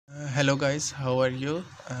Hello guys, how are you?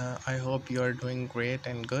 I hope you are doing great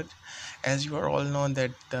and good. As you are all know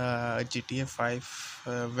that the GTA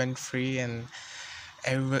 5 went free and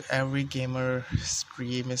every gamer's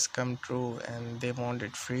dream is come true and they want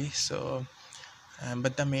it free.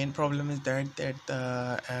 But the main problem is that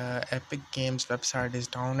the Epic Games website is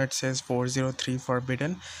down. It says 403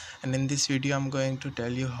 forbidden, and in this video I'm going to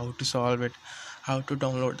tell you how to solve it, how to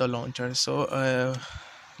download the launcher.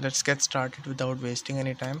 Let's get started without wasting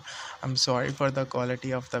any time. I'm sorry for the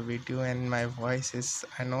quality of the video and my voice is,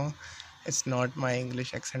 I know it's not my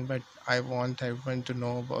English accent, but I want everyone to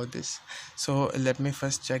know about this. So let me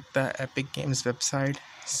first check the Epic Games website.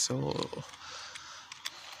 So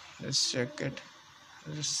let's check it.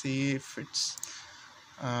 Let's see if it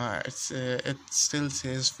still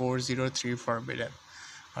says 403 forbidden.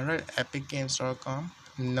 All right, epicgames.com,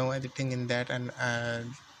 no editing in that. And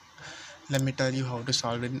let me tell you how to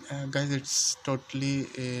solve it, guys. It's totally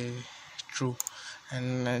true.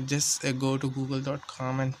 And just go to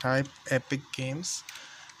google.com and type Epic Games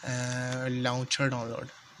launcher download,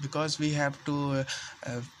 because we have to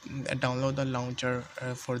download the launcher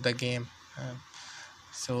for the game.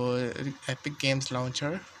 So Epic Games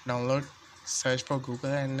launcher download, search for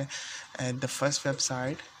Google, and the first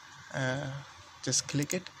website, uh, just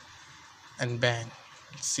click it and bang,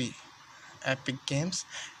 see Epic Games,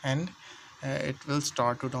 and it will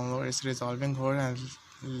start to download. It's resolving code, and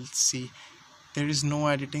let's see, there is no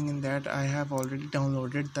editing in that. I have already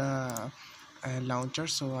downloaded the launcher,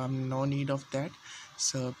 so I'm no need of that.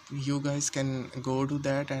 So you guys can go to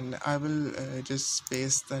that, and I will just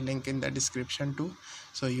paste the link in the description too,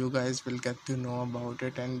 so you guys will get to know about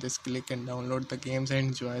it and just click and download the games and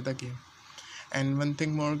enjoy the game. And one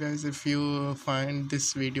thing more guys, if you find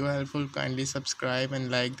this video helpful, kindly subscribe and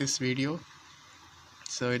like this video,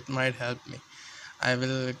 so it might help me. I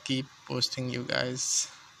will keep posting you guys.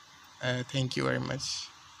 Thank you very much.